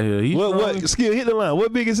nigga out here. He's strong. What? Still hit the line.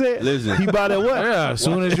 What Biggie said? Listen. He buy that what? Yeah, as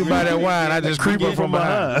soon as you buy that wine, I just creep up from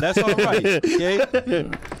behind. That's all right. Okay.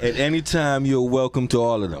 At any time, you're welcome to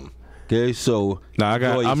all of them. Okay. So Nah,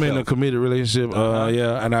 enjoy I'm in a yourself. committed relationship.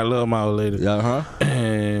 Yeah, and I love my old lady.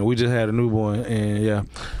 And we just had a newborn, and yeah.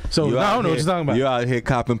 So You I out don't know what here- you're talking about. You're out here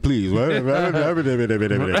copping, please.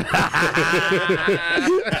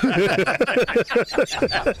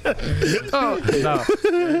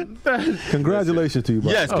 Congratulations to you,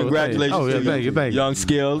 bro. Yes, Oh, congratulations. thank you. Oh, to yeah, thank you, thank you. Young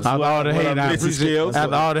Skills. After all the hate, I Mrs. appreciate. Skills.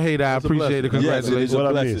 After all the hate, I appreciate the Yes, it congratulations. is a What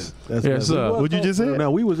I blessing. miss? Yes, sir. What'd you just say?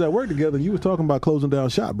 Now we was at work together. and You was talking about closing down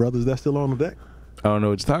shop, brother. Is that still on the deck? I don't know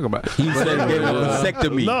what you're talking about. He said he get a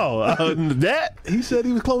vasectomy. No, that He said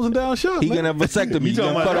he was closing down shop. He man. can have a vasectomy. You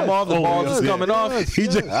talking gonna cut about him off? The that? balls Oh, is yeah. coming off. Yes, he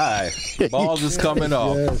just All right. Balls is coming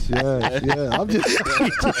off. Yes. I'm just.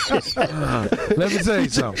 Let me tell you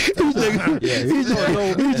something.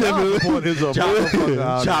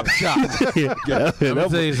 Chop, chop. Let me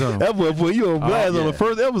tell you something. that boy put you on blast yeah. on the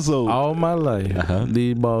first episode. All my life,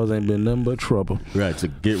 these balls ain't been nothing but trouble. Right, so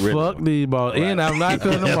get rid Fuck of these balls. And I'm not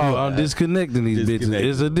cutting them off. I'm disconnecting these bitches. Disconnecting.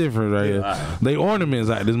 It's a difference right here. They ornaments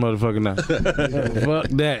out this motherfucker now. Fuck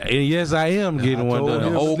that. And yes, I am getting one told done. An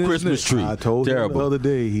him old Christmas tree. I told him the Terrible. other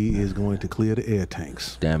day he is going to clear the air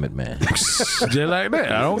tanks. Damn it, man. Just like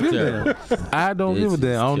that. I don't give a damn. I don't give a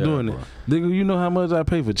This damn. I'm is doing it. terrible. Nigga, you know how much I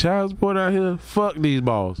pay for child support out here? Fuck these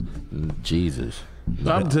balls. Jesus.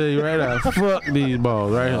 I'm telling you right now, fuck these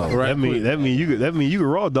balls right here. Right that mean you can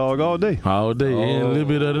raw dog all day. all day and a little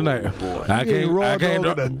bit of the night. I can't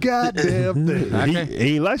the goddamn thing. I He can't.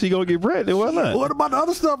 ain't like she gonna get pregnant. Why not? What about the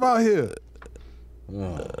other stuff out here?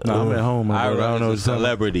 No, I'm at home, my brother. I don't know what Ira's a you're talking about.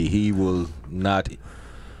 celebrity. He will not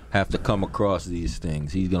have to come across these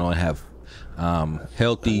things. He's gonna have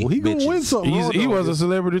healthy Well, he gonna bitches. win something. He was a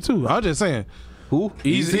celebrity too. I'm just saying. Who?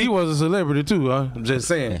 He was a celebrity too. I'm just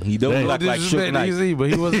saying. He don't Dang. look like Suge Knight. Easy, but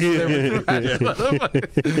he was a celebrity.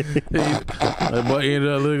 That boy ended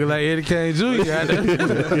up looking like Eddie Kane Jr. out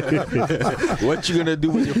there. What you gonna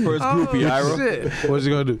do with your first groupie, Ira? Shit. What you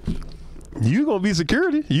gonna do? You gonna be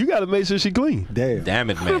security. You got to make sure she clean. Damn. Damn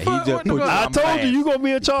it, man. He fuck? just What put the you fuck? I on told blast. you gonna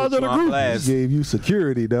be in charge of Put the you on group. blast. He gave you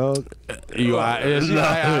security, dog. You all right? Yes, you all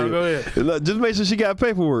right? Go ahead. Look, just make sure she got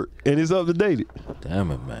paperwork and it's up to date.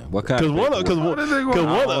 Damn it, man. What kind Because of one of paperwork?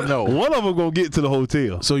 one of them gonna get to the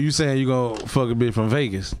hotel. So you saying you gonna fuck a bitch from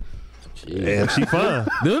Vegas? Yeah, she fine.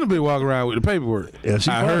 The other bitch walk around with the paperwork. Yeah,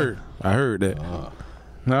 she I fine. heard that.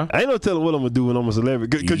 No? I ain't no telling what I'm gonna do when I'm a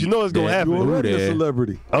celebrity. Because you know it's gonna Yeah, You happen. Who already a that?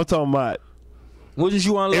 celebrity. I'm talking about Wasn't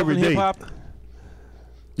you on Love Every and day. Hip Hop?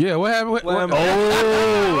 Yeah, what happened? What happened?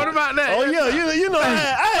 what about that? Oh yeah, you know,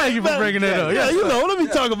 Thank you for bringing that up. Yeah, Yes, you sir. know, let me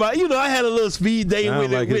talk about. You know, I had a little speed date Sound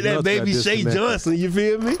with, like with his that nuts baby got Shay disconnected. Johnson. You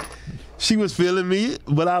feel me? She was feeling me,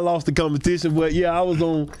 but I lost the competition. But yeah, I was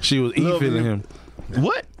on. She was E Love feeling and- him.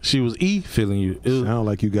 What? She was E feeling you. It was- Sound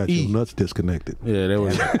like you got E. your nuts disconnected. yeah, that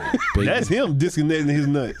was. but That's him disconnecting his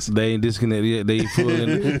nuts. They ain't disconnected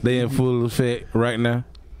yet. They in full effect right now.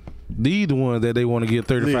 These the ones that they want to get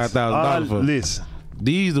 $35,000 for. Listen,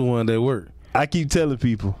 These the ones that work. I keep telling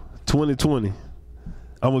people, 2020,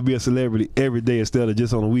 I'm gonna be a celebrity every day instead of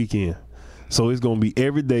just on the weekend. So it's gonna be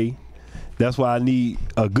every day. That's why I need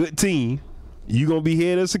a good team. You gonna be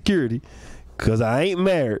head of security, cause I ain't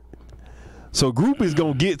married. So group is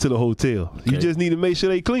gonna get to the hotel. You Okay. just need to make sure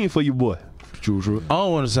they clean for your boy. True. I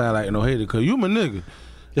don't want to sound like no hater, cause you my nigga.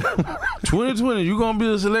 2020, you gonna be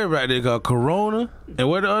a celebrity out there called Corona, and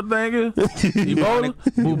what the other thing is? Ebola,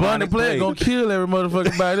 bubonic plague gonna kill every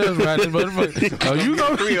motherfucking body else right this motherfucker. Oh, you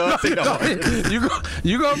gonna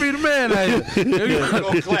you gonna be the man out here. We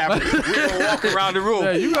gonna clap. We gonna walk around the room.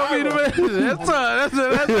 Yeah, you gonna be the man. That's that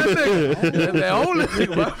nigga. That's that only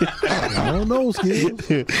nigga. I don't know, Skills.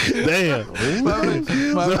 Damn.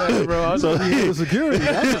 My bad, bro. So, Head of security.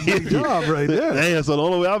 That's a big job right there. damn. So the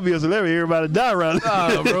only way I'll be a celebrity, everybody die around.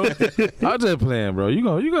 Nah, bro. I'm just playing, bro. You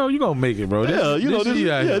gonna make it, bro. Yeah, you know this.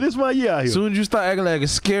 year out Yeah, here. this my year out here. Soon as you start acting like a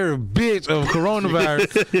scary bitch of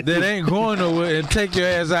coronavirus that ain't going nowhere and take your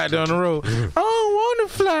ass out there on the road. I don't want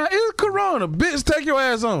to fly. It's corona. Bitch, take your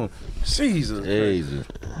ass on. Jesus. Jesus.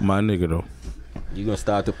 My nigga, though. You gonna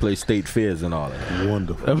start to play state fairs and all that.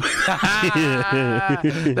 Wonderful.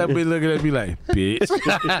 That be looking at me like, bitch.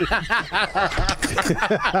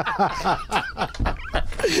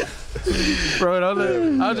 Bro,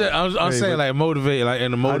 I'm saying like motivate, like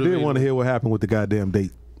in the I motivate. did want to hear what happened with the goddamn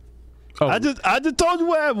date. Oh, I just told you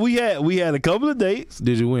what happened. We had a couple of dates.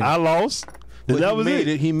 did you win? I lost. And that was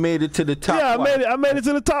it. He made it to the top. Yeah, what? I made it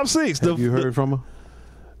to the top 6. Have you heard from her?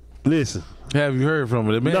 Listen, Have you heard from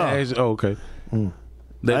her? The man No. asked, oh, okay.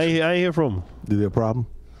 I ain't hear from Did there a problem?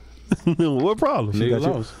 him. What problem? Nigga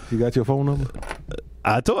got lost. She got your phone number?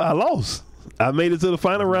 I lost. I made it to the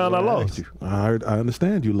final round. I lost. I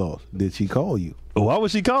understand you lost. Did she call you? Why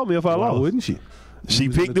would she call me if I Why lost? wouldn't she? She You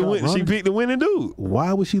was in picked the the top win. She running. picked the winning dude.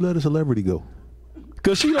 Why would she let a celebrity go?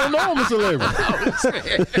 Cause she don't know I'm a celebrity,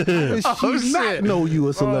 She not know you a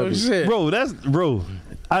Oh, celebrity. shit. bro.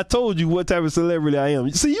 I told you what type of celebrity I am.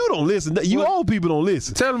 See, you don't listen. You old people don't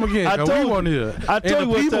listen. Tell them again. I 'cause told we you. want to hear. I And told the you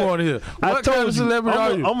what people type- want to hear. I What told kind of you, celebrity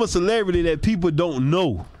are you? I'm a celebrity that people don't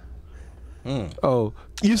know. Oh,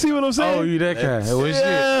 You see what I'm saying? oh, you that kind. Well,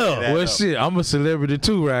 Yeah. shit. Well, shit. I'm a celebrity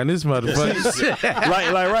too, around this motherfucker.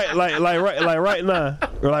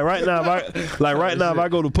 right now, if I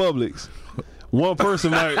go to Publix, one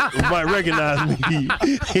person might recognize me.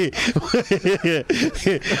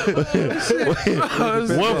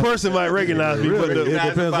 One person might recognize me, but Really, it the,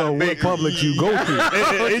 depends on what Publix you go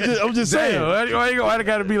to. I'm just saying. Damn, why it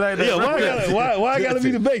gotta be like that? Yeah, why I gotta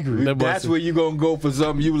be the bakery? That boy That's said- where you gonna go for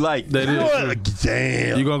something you like. that You know is. what?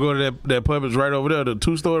 Damn. You gonna go to that Publix right over there, the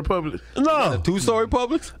 2-story Publix? No, 2-story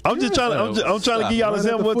Publix? I'm just trying to. I'm trying to give y'all an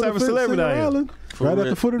example what type of celebrity I am. Right at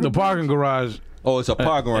the foot of The parking garage Oh, it's a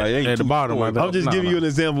parking lot. It ain't at the bottom. two-story. Right I'm just No, giving no. you an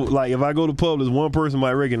example. Like if I go to Publix, one person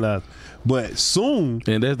might recognize, but soon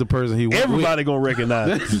And that's the person he went everybody gonna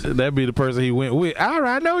recognize. with. That'd be the person he went with. All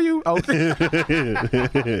right, I know you. Okay.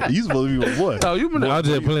 You supposed to be my boy. Oh, I'm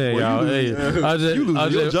just playing, y'all. Hey, you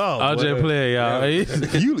losing your job, I'm boy. just playing, y'all. Hey,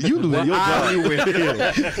 You losing your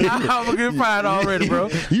job. I'm gonna get fired already, bro.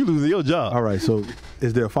 You losing your job. All right, so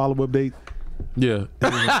is there a follow-up date? Yeah.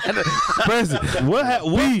 President. What? I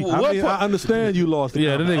mean, I understand you lost.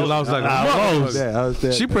 Yeah, the nigga lost like a motherfucker. Yeah, I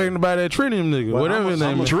understand. She pregnant by that Trinium nigga, Well, whatever his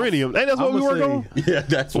name is. Trinium. Ain't that's what we work on? Yeah,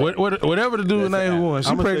 that's what. Whatever the dude's name who won. She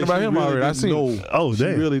I'ma pregnant say by she him really already. I didn't seen. know- Oh, she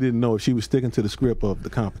damn. really didn't know if she was sticking to the script of the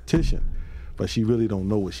competition, but she really don't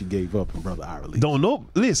know what she gave up in Brother Ira Lee. Don't know.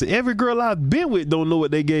 Listen, every girl I've been with don't know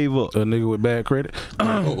what they gave up. A nigga with bad credit.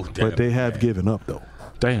 Oh, damn. But they have given up though.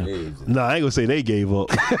 Damn. Nah, I ain't gonna say they gave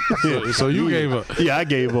up. So you gave up. Yeah, I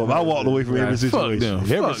gave up. I walked away from every Fuck situation. them.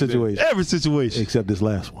 Every Fuck them. situation Every situation. except this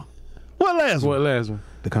last one, What last What one? last one?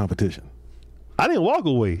 the competition. I didn't walk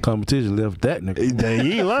away. Competition left that nigga. Dang,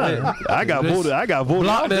 you ain't lying. I got voted. I got voted.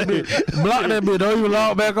 Block off that bitch. Block that bitch. Don't even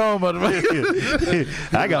log back on,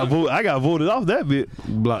 motherfucker. I got voted off that bit.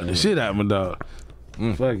 Block the shit out of my dog.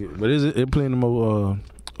 Fuck it. But is it plenty more?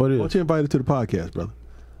 What Why is? don't you invite her to the podcast, brother?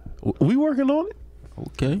 We working on it.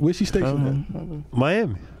 Okay. Where's she stationed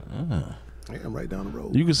Miami. at? Yeah, right down the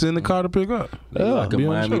road. You can send the car to pick up. They locking be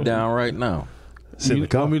on the Miami show. down right now. Sit in You the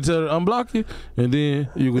car. want me to tell her to unblock you, and then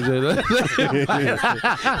you can say that.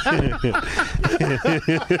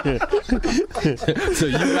 So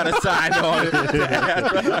you gotta sign on it.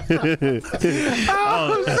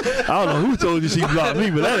 I don't know who told you she blocked me,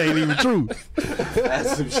 but that ain't even true.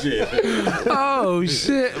 That's some shit. Oh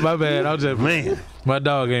shit! My bad. I was just Man, my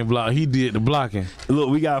dog ain't blocked. He did the blocking. look,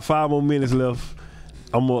 we got 5 more minutes left.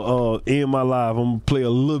 I'm gonna end my live. I'm gonna play a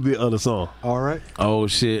little bit of the song. All right. Oh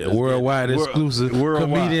shit! Worldwide exclusive. worldwide.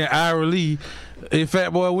 Comedian Ira Lee. Hey,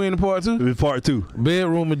 Fat Boy win part 2. It's part 2,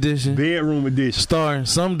 Bedroom edition. bedroom edition. Starring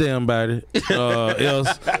some damn body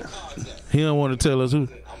else. He don't want to tell us who.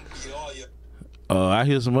 I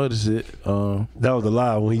hear some other shit. That was the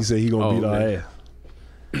live when he said he gonna beat our okay.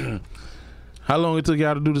 ass. How long it took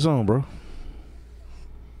y'all to do the song, bro?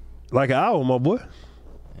 Like an hour, my boy.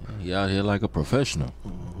 You out here like a professional.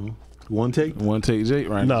 One take. One take, Jake,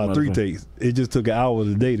 right? Nah, 3 takes. It just took an hour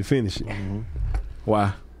today to finish it.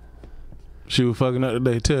 Why? She was fucking up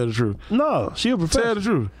today. Tell the truth. No, she a Tell the professional.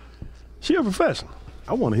 truth. She a professional.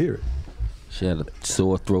 I want to hear it. She had a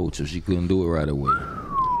sore throat, so she couldn't do it right away.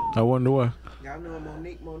 I wonder why. Y'all know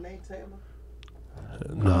Monique Monet Taylor?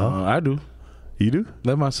 No, I do. you do?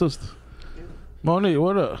 That's my sister. Monique,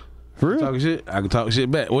 what up? For real? Talking shit? I can talk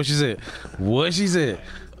shit back. What she said? What she said?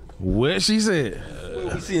 What she said?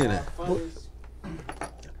 Where we seeing it?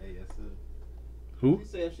 Who? She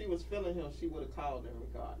said if she was feeling him, she would have called him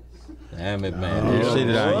regardless. Damn it, man. They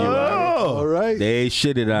shitted on you. Oh, All right. They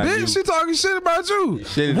shitted on you. Bitch, she talking shit about you.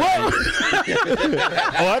 Shitted on you.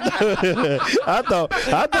 I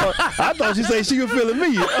thought she said she was feeling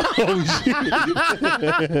me. Oh shit!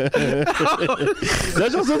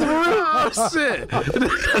 That's your sister for real? Oh shit.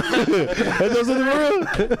 That's your sister for real?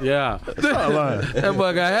 Yeah. Stop lying. That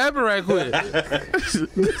boy got happy right quick.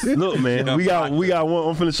 Look, man, we got one.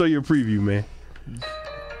 I'm finna show you a preview, man.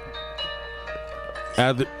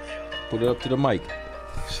 After Put it up to the mic.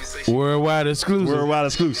 worldwide exclusive. Worldwide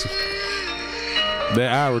exclusive.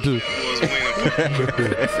 That hour too.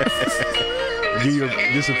 Give you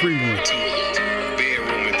this a preview.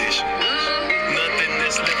 Bedroom edition. Nothing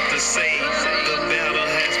is left to say. The battle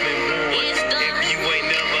has been won. If you ain't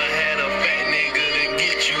never had a fat nigga to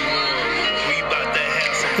get you one, we bout to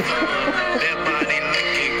have some fun. That body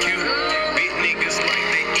looking cute. Big niggas like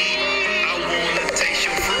to eat. I wanna taste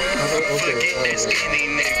your fruit. Forget that skinny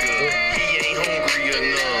nigga. He ain't hungry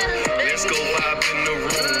enough. Let's go vibe in the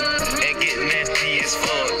room and get nasty as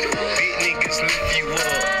fuck. Big niggas lift you up.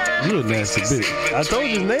 You a nasty bitch. I told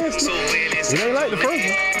you it's nasty. It ain't like the first one.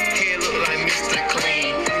 Hair look like Mr.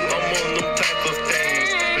 Clean. I'm on them type of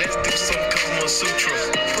things. Let's do some Kama Sutra.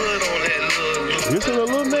 Put on that little Luther. This is a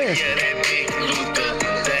little nasty. Yeah, that big Luther.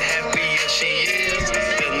 The happier she is,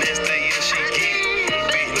 the nastier she get.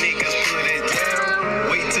 Big niggas put it down.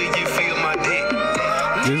 Wait till you feel my dick.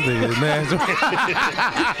 This nigga is nasty.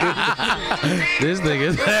 This nigga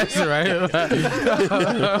is nasty right here. A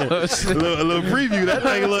little preview. That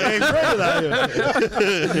thing a little X-rated out here.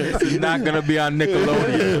 It's not gonna be on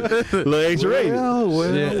Nickelodeon. A little X-rated.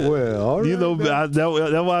 Well, Yeah. well. All right. You know, that's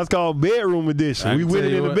why it's called bedroom edition. I We can went tell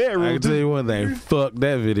in you the what- bedroom I can tell too. you one thing. Fuck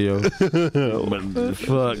that video. But fuck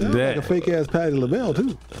like a that. fake ass Patti LaBelle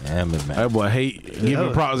too. Damn it, man. That boy hate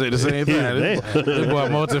giving props at the same time. This boy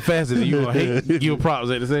multifaceted. You gonna hate give props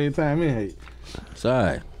at the same time and hate. It's all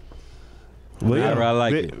right. Well, yeah, I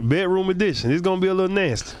like it. Bedroom edition. It's gonna be a little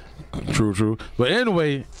nasty. True. But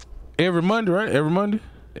anyway, every Monday, right? Every Monday,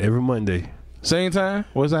 Every Monday. same time.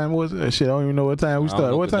 What time was it? Shit, I don't even know what time we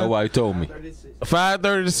started. What time? Nobody told me.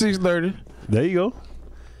 5:30 to 6:30. There you go.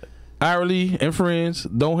 Ira Lee and friends.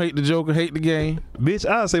 Don't hate the Joker, hate the game. Bitch,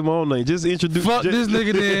 I'll say my own name. Just introduce. Fuck just, this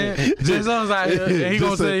nigga then. Just us out here, and he Just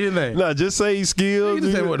gonna say his name. Nah, just say skills. You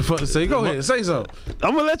just say what the fuck to say. Go ahead, say something.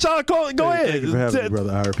 I'm gonna let y'all call. Go ahead. Thank you for having me,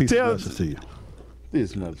 brother. Ira. Peace tell- and blessings to you.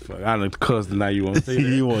 This motherfucker. I done cussed and now you want to say that.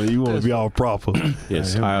 you want to be all proper.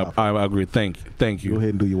 Yes, Yeah, I agree. Thank Go you.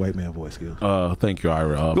 ahead and do your white man voice skills. Thank you,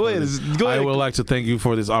 Ira. Go ahead. Go I ahead. would like to thank you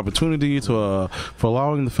for this opportunity to for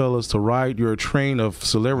allowing the fellas to ride your train of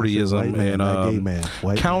celebrityism White man, and not gay man.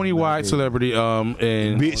 White man, countywide not gay. celebrity and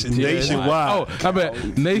Bitch, nationwide. Oh, I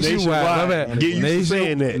bet nationwide. My bad. Get used to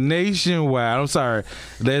saying that. Nationwide. I'm sorry.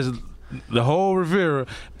 There's the whole Riviera.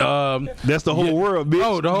 That's the whole world, bitch.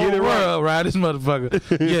 Oh, the whole Get it right. world, right? This motherfucker.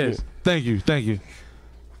 Yes. Thank you.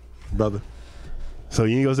 Brother. So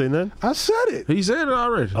you ain't gonna say nothing? I said it. He said it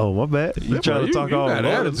already. Oh, my bad. You That trying boy, to talk you all got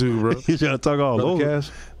over? attitude, bro. You trying to talk all Brother over?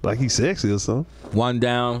 Cass. Like he sexy or something? One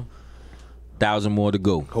down, 1,000 more to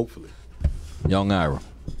go. Hopefully. Young Ira.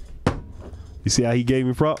 You see how he gave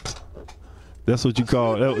me props? That's what you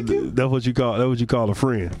call. That's what you call a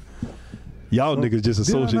friend. Y'all niggas just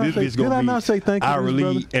associates. This bitch did I gonna not say be thank you to Ira this Lee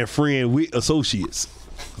brother? and friend with associates.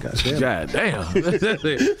 God damn.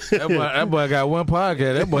 that boy got one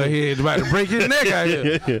podcast. That boy head about to break his neck out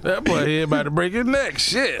here. That boy head about to break his neck.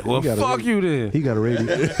 Shit. Well, fuck you then. He got a radio.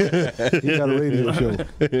 He got a radio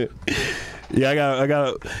show.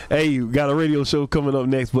 Yeah, we got a radio show coming up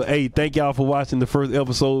next. But hey, thank y'all for watching the first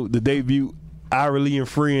episode, the debut, Ira Lee and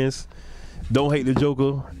Friends. Don't Hate the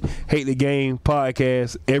Joker, Hate the Game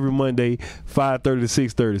podcast every Monday, 5:30 to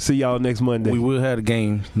 6:30. See y'all next Monday. We will have a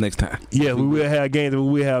game next time. Yeah, we will have games and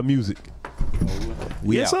we will have music.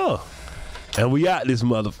 Yes, sir. And we out this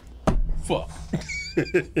mother. Fuck.